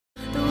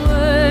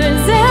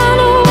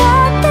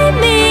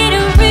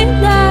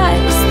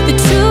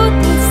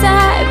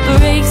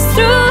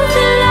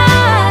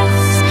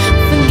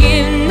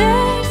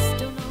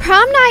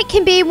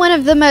can be one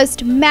of the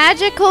most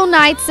magical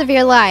nights of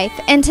your life,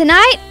 and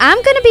tonight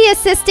I'm going to be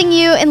assisting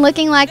you in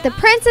looking like the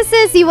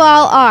princesses you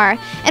all are.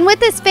 And with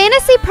this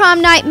fantasy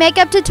prom night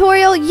makeup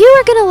tutorial, you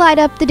are going to light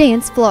up the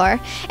dance floor.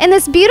 And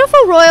this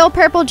beautiful royal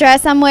purple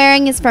dress I'm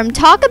wearing is from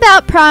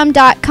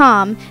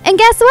talkaboutprom.com. And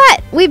guess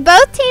what? We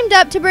both teamed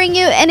up to bring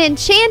you an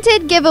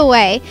enchanted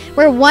giveaway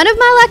where one of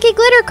my lucky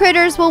glitter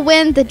critters will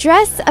win the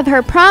dress of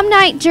her prom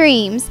night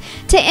dreams.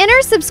 To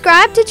enter,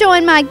 subscribe to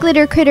join my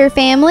glitter critter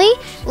family,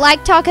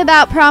 like Talk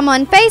About Prom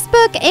on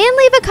Facebook, and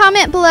leave a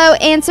comment below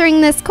answering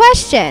this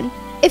question.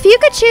 If you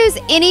could choose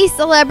any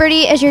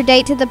celebrity as your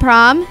date to the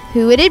prom,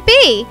 who would it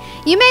be?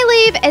 You may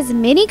leave as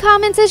many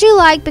comments as you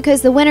like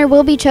because the winner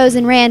will be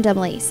chosen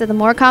randomly. So the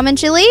more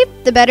comments you leave,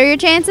 the better your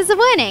chances of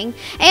winning.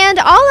 And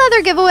all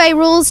other giveaway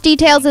rules,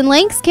 details, and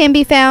links can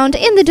be found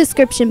in the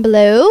description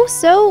below.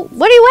 So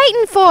what are you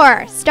waiting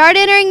for? Start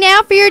entering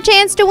now for your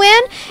chance to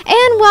win.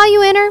 And while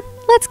you enter,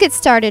 let's get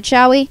started,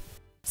 shall we?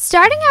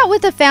 Starting out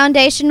with a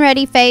foundation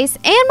ready face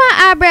and my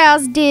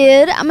eyebrows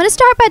did, I'm going to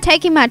start by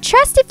taking my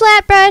trusty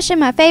flat brush and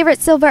my favorite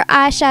silver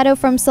eyeshadow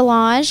from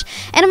Solange,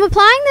 and I'm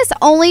applying this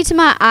only to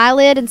my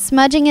eyelid and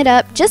smudging it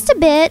up just a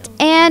bit.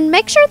 And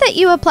make sure that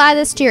you apply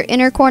this to your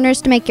inner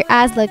corners to make your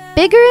eyes look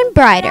bigger and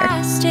brighter.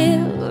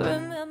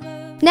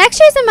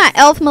 Next, using my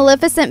e.l.f.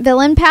 Maleficent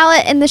Villain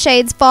palette in the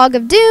shades Fog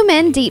of Doom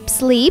and Deep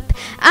Sleep,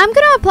 I'm going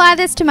to apply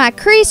this to my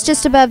crease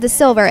just above the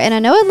silver. And I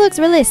know it looks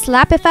really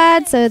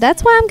slappified, so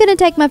that's why I'm going to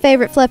take my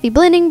favorite fluffy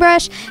blending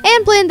brush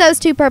and blend those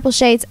two purple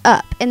shades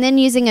up. And then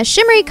using a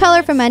shimmery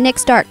color from my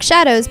NYX Dark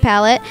Shadows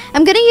palette,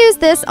 I'm going to use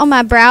this on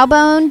my brow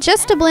bone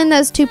just to blend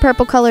those two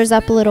purple colors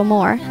up a little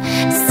more.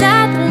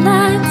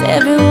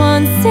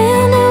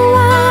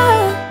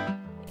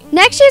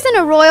 Next, using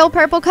a royal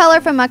purple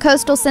color from my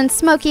Coastal Scents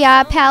Smoky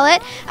Eye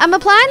palette, I'm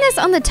applying this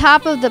on the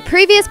top of the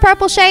previous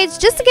purple shades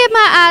just to give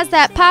my eyes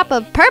that pop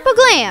of purple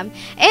glam.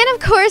 And of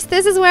course,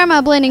 this is where my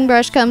blending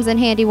brush comes in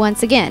handy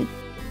once again.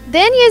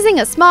 Then, using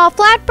a small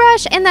flat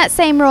brush and that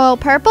same royal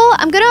purple,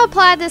 I'm going to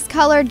apply this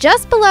color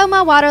just below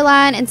my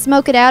waterline and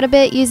smoke it out a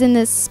bit using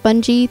this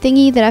spongy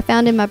thingy that I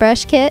found in my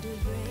brush kit.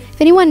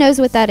 If anyone knows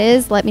what that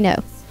is, let me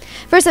know.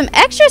 For some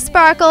extra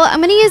sparkle,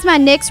 I'm going to use my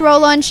NYX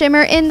Roll-On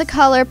Shimmer in the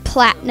color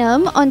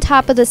Platinum on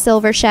top of the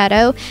silver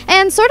shadow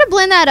and sort of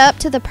blend that up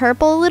to the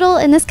purple a little,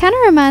 and this kind of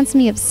reminds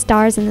me of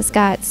stars in the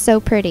sky. It's so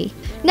pretty.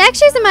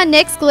 Next, using my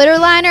NYX Glitter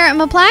Liner,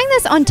 I'm applying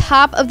this on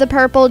top of the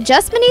purple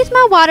just beneath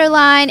my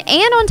waterline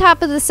and on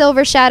top of the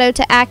silver shadow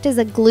to act as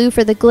a glue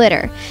for the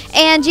glitter.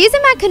 And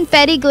using my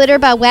Confetti Glitter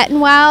by Wet n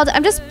Wild,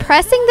 I'm just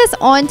pressing this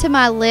onto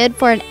my lid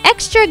for an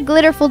extra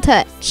glitterful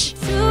touch.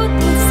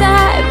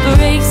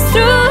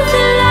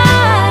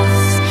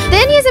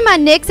 Then, using my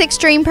NYX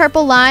Extreme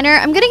Purple Liner,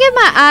 I'm going to give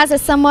my eyes a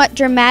somewhat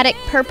dramatic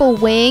purple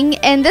wing,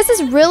 and this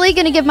is really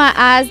going to give my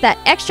eyes that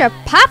extra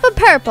pop of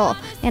purple.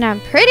 And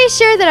I'm pretty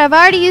sure that I've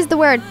already used the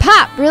word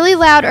pop really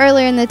loud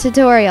earlier in the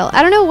tutorial.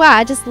 I don't know why,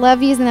 I just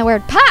love using the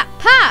word pop,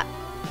 pop.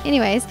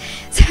 Anyways,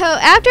 so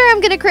after,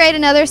 I'm going to create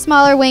another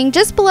smaller wing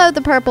just below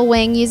the purple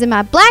wing using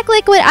my black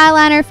liquid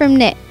eyeliner from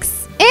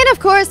NYX. And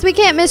of course, we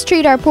can't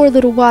mistreat our poor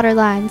little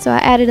waterline, so I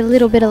added a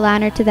little bit of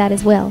liner to that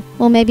as well.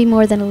 Well, maybe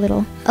more than a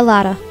little, a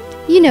lotta.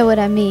 You know what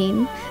I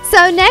mean.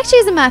 So next,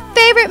 using my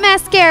favorite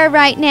mascara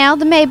right now,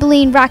 the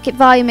Maybelline Rocket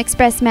Volume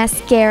Express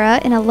Mascara,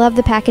 and I love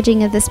the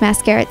packaging of this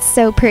mascara, it's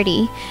so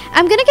pretty.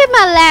 I'm going to give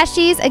my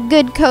lashes a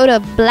good coat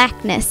of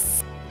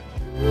blackness.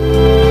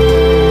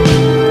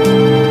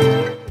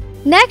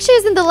 Next,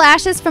 using the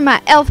lashes from my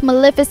e.l.f.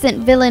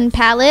 Maleficent Villain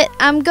palette,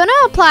 I'm going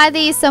to apply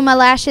these so my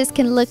lashes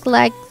can look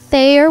like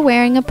they are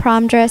wearing a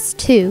prom dress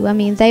too. I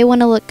mean, they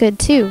want to look good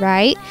too,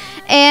 right?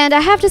 And I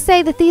have to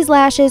say that these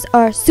lashes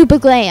are super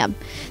glam.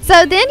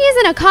 So then,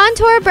 using a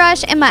contour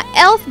brush and my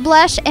e.l.f.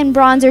 blush and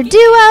bronzer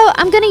duo,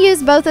 I'm going to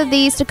use both of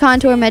these to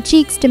contour my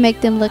cheeks to make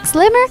them look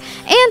slimmer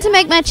and to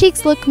make my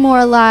cheeks look more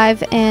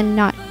alive and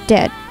not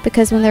dead,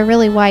 because when they're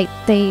really white,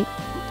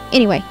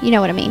 anyway, you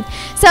know what I mean.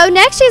 So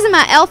next, using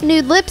my e.l.f.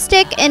 nude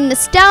lipstick in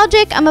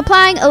Nostalgic, I'm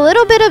applying a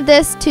little bit of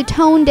this to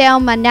tone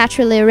down my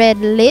naturally red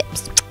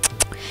lips.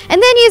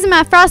 And then, using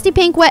my Frosty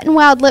Pink Wet n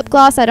Wild lip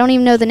gloss, I don't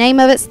even know the name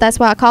of it, so that's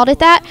why I called it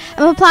that,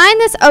 I'm applying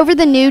this over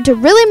the nude to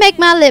really make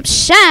my lips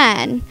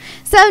shine.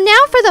 So now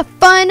for the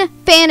fun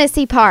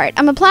fantasy part.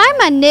 I'm applying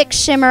my NYX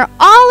shimmer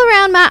all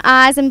around my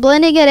eyes and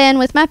blending it in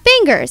with my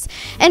fingers.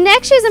 And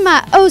next, using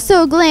my Oh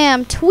So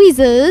Glam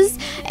tweezers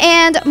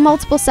and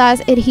multiple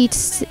size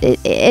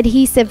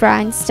adhesive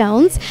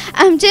rhinestones,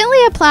 I'm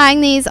gently applying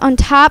these on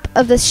top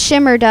of the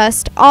shimmer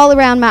dust all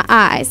around my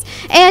eyes.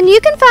 And you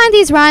can find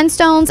these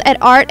rhinestones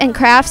at art and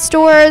craft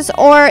stores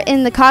or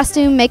in the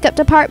costume makeup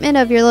department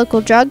of your local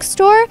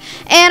drugstore.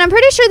 And I'm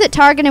pretty sure that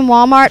Target and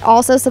Walmart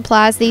also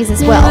supplies these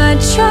as well.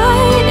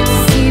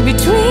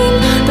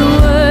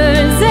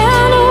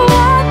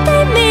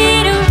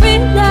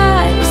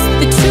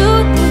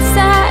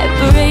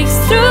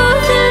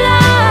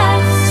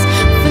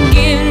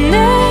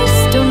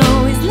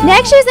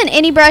 Next, using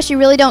any brush you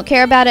really don't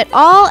care about at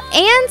all,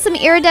 and some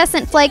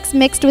iridescent flakes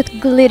mixed with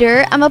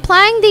glitter. I'm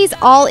applying these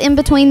all in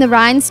between the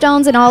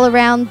rhinestones and all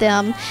around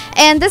them.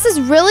 And this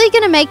is really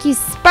going to make you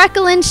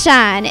sparkle and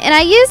shine. And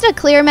I used a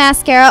clear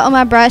mascara on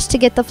my brush to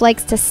get the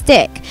flakes to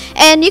stick.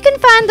 And you can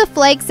find the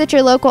flakes at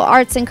your local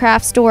arts and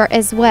crafts store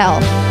as well.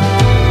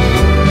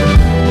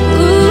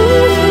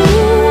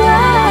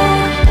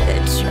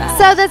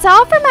 So that's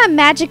all for my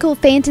magical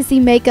fantasy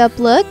makeup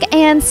look,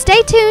 and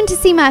stay tuned to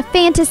see my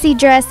fantasy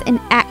dress in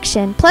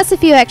action, plus a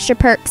few extra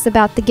perks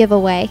about the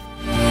giveaway.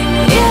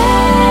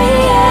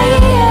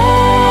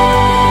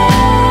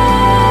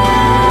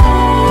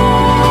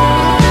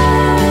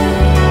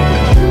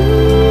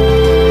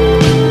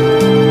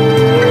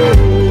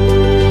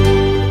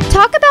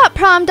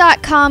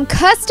 Prom.com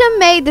custom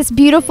made this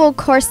beautiful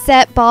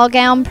corset ball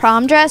gown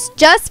prom dress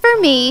just for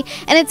me,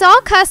 and it's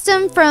all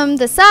custom from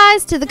the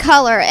size to the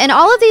color, and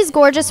all of these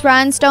gorgeous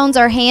rhinestones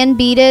are hand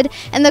beaded,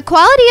 and the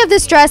quality of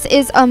this dress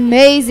is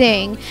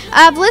amazing.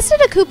 I've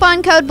listed a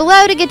coupon code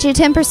below to get you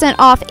 10%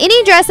 off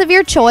any dress of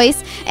your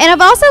choice, and I've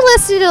also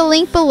listed a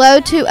link below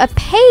to a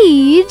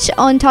page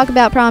on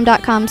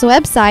talkaboutprom.com's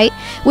website,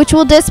 which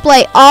will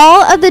display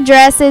all of the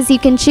dresses you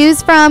can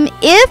choose from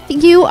if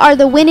you are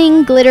the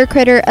winning glitter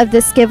critter of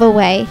this giveaway.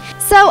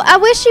 So I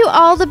wish you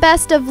all the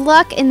best of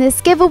luck in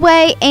this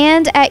giveaway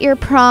and at your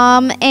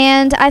prom,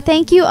 and I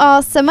thank you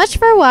all so much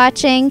for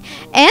watching,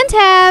 and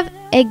have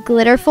a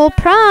glitterful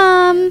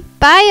prom.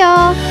 Bye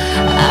y'all.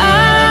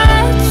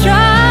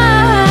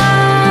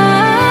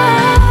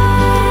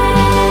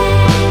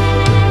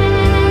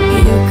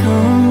 Here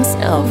comes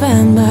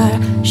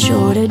November,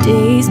 shorter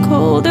days,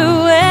 colder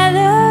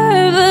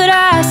weather, but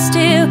I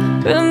still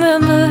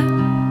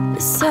remember the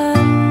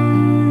sun.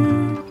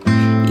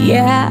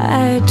 Yeah,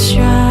 I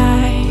tried.